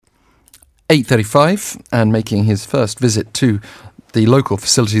8:35 and making his first visit to the local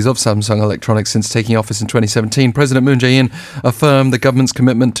facilities of Samsung Electronics since taking office in 2017, President Moon Jae-in affirmed the government's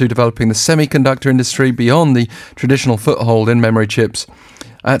commitment to developing the semiconductor industry beyond the traditional foothold in memory chips.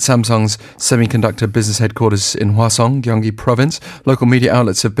 At Samsung's semiconductor business headquarters in Hwasong, Gyeonggi Province, local media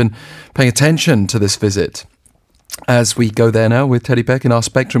outlets have been paying attention to this visit. As we go there now with Teddy Paik in our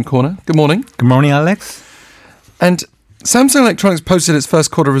Spectrum Corner. Good morning. Good morning, Alex. And Samsung Electronics posted its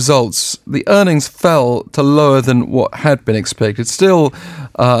first quarter results. The earnings fell to lower than what had been expected, still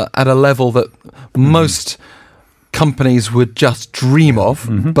at a level that most companies would just dream of,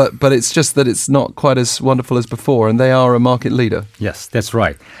 but it's just that it's not quite as wonderful as before, and they are a market leader. Yes, that's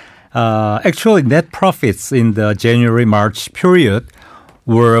right. Actually, net profits in the January-March period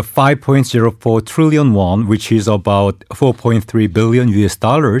were 5.04 trillion won, which is about 4.3 billion US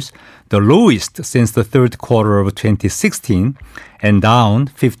dollars, the lowest since the third quarter of 2016, and down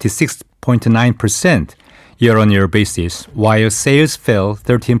 56.9% year-on-year basis, while sales fell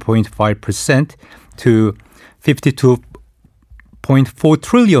 13.5% to 52.4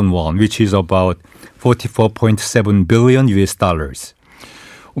 trillion won, which is about 44.7 billion US dollars.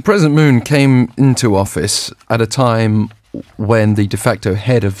 Well, President Moon came into office at a time when the de facto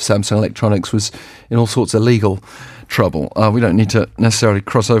head of Samsung Electronics was in all sorts of legal trouble. We don't need to necessarily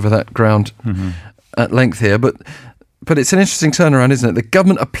cross over that ground at length here, but it's an interesting turnaround, isn't it? The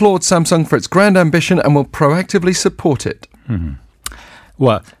government applauds Samsung for its grand ambition and will proactively support it.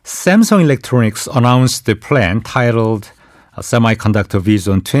 Well, Samsung Electronics announced the plan titled Semiconductor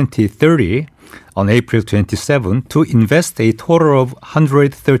Vision 2030 on April 27 to invest a total of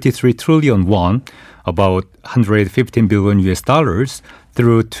 133 trillion won, about 115 billion US dollars,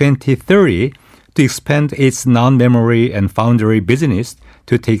 through 2030 to expand its non-memory and foundry business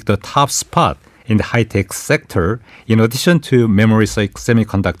to take the top spot in the high-tech sector, in addition to memory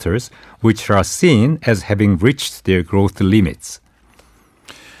semiconductors, which are seen as having reached their growth limits.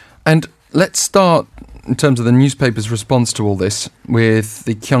 And let's start, in terms of the newspaper's response to all this, with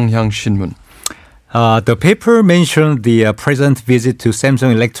the Gyeongyang Shinmun. The paper mentioned the present visit to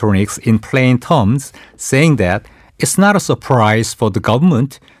Samsung Electronics in plain terms, saying that it's not a surprise for the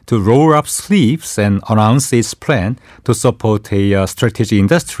government to roll up sleeves and announce its plan to support a strategic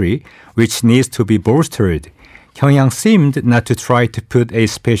industry which needs to be bolstered. Gyeongyang seemed not to try to put a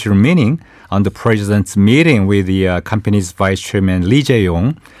special meaning on the president's meeting with the company's vice chairman Lee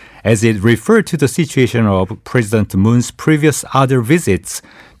Jae-yong, as it referred to the situation of President Moon's previous other visits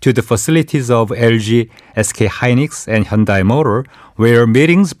to the facilities of LG, SK Hynix, and Hyundai Motor, where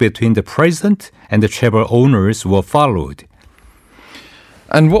meetings between the president and the chaebol owners were followed.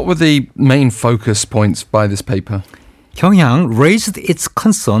 And what were the main focus points by this paper? Gyeongyang raised its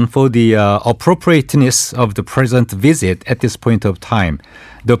concern for the appropriateness of the president's visit at this point of time.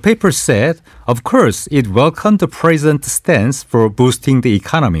 The paper said, of course, it welcomed the president's stance for boosting the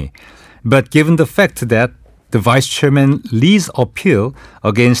economy. But given the fact that the Vice Chairman Lee's appeal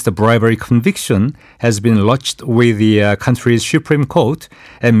against the bribery conviction has been lodged with the country's Supreme Court,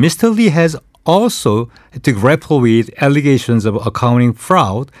 and Mr. Lee has also to grapple with allegations of accounting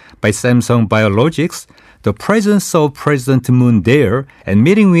fraud by Samsung Biologics, the presence of President Moon there and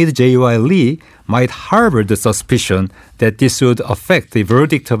meeting with J.Y. Lee might harbor the suspicion that this would affect the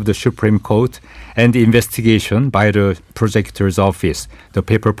verdict of the Supreme Court and the investigation by the prosecutor's office, the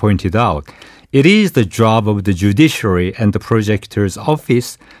paper pointed out. It is the job of the judiciary and the prosecutor's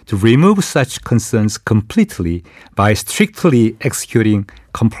office to remove such concerns completely by strictly executing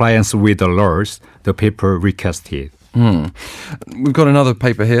compliance with the laws, the paper requested. We've got another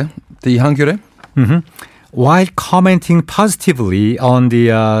paper here, the Hangul. While commenting positively on the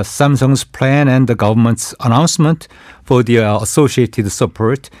Samsung's plan and the government's announcement for the associated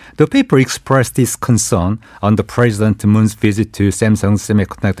support, the paper expressed its concern on the President Moon's visit to Samsung's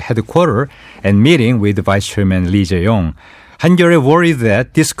semiconductor headquarters and meeting with Vice Chairman Lee Jae-yong. Hangul worried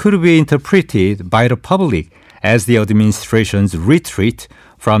that this could be interpreted by the public as the administration's retreat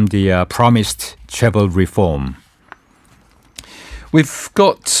from the promised chaebol reform. We've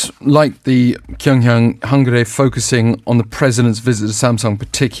got, like the Gyeongyang Hangul, focusing on the president's visit to Samsung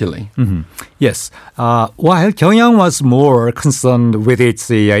particularly. Yes. While Gyeongyang was more concerned with its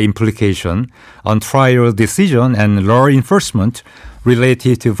implication on trial decision and law enforcement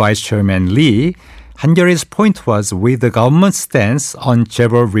related to Vice Chairman Lee, Hangul's point was with the government's stance on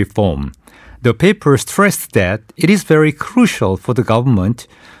chaebol reform. The paper stressed that it is very crucial for the government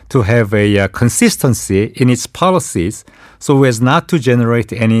to have a consistency in its policies so as not to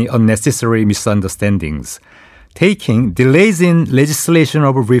generate any unnecessary misunderstandings. Taking delays in legislation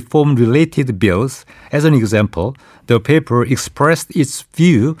of reform-related bills as an example, the paper expressed its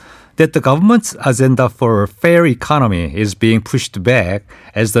view that the government's agenda for a fair economy is being pushed back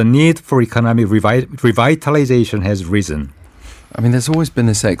as the need for economic revitalization has risen. I mean, there's always been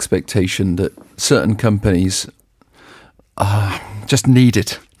this expectation that certain companies just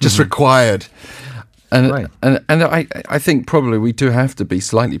needed, just required. And, Right. and I think probably we do have to be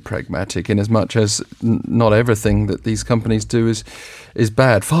slightly pragmatic in as much as not everything that these companies do is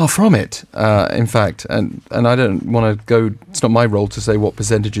bad. Far from it, in fact. And I don't want to go, it's not my role to say what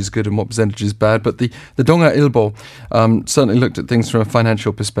percentage is good and what percentage is bad, but the Donga Ilbo certainly looked at things from a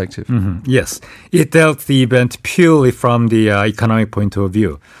financial perspective. Yes, it dealt the event purely from the economic point of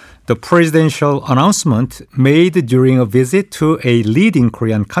view. The presidential announcement made during a visit to a leading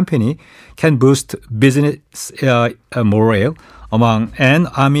Korean company can boost business morale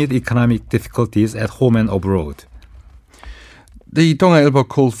amid economic difficulties at home and abroad. The Donga Ilbo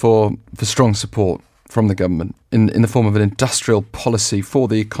called for strong support from the government in the form of an industrial policy for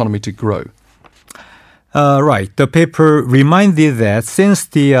the economy to grow. Right. The paper reminded that since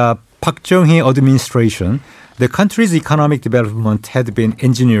the Park Chung-hee administration, the country's economic development had been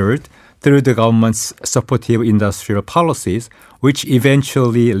engineered through the government's supportive industrial policies, which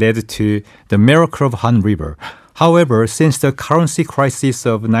eventually led to the miracle of Han River. However, since the currency crisis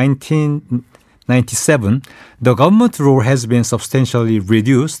of 1997, the government role has been substantially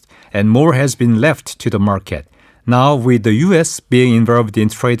reduced and more has been left to the market. Now, with the U.S. being involved in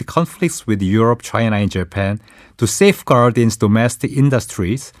trade conflicts with Europe, China, and Japan to safeguard its domestic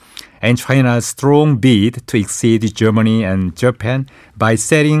industries, and China's strong bid to exceed Germany and Japan by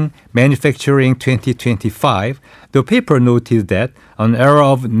setting Manufacturing 2025, the paper noted that an era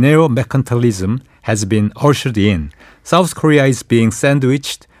of neo-mercantilism has been ushered in. South Korea is being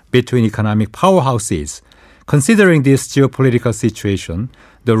sandwiched between economic powerhouses. Considering this geopolitical situation,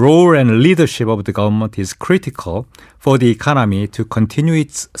 the role and leadership of the government is critical for the economy to continue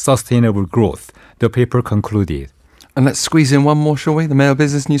its sustainable growth, the paper concluded. And let's squeeze in one more, shall we? The Mail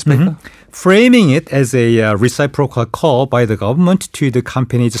Business newspaper. Framing it as a reciprocal call by the government to the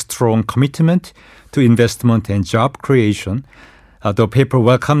company's strong commitment to investment and job creation, the paper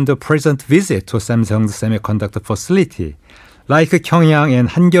welcomed the present visit to Samsung's semiconductor facility. Like Gyeongyang and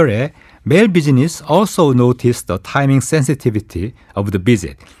Hangyeol에, Mail Business also noticed the timing sensitivity of the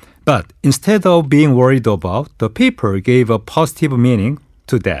visit. But instead of being worried about, the paper gave a positive meaning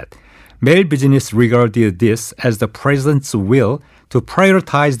to that. Mail Business regarded this as the president's will to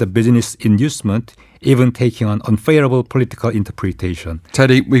prioritize the business inducement, even taking on unfavorable political interpretation.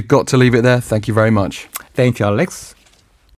 Teddy, we've got to leave it there. Thank you very much. Thank you, Alex.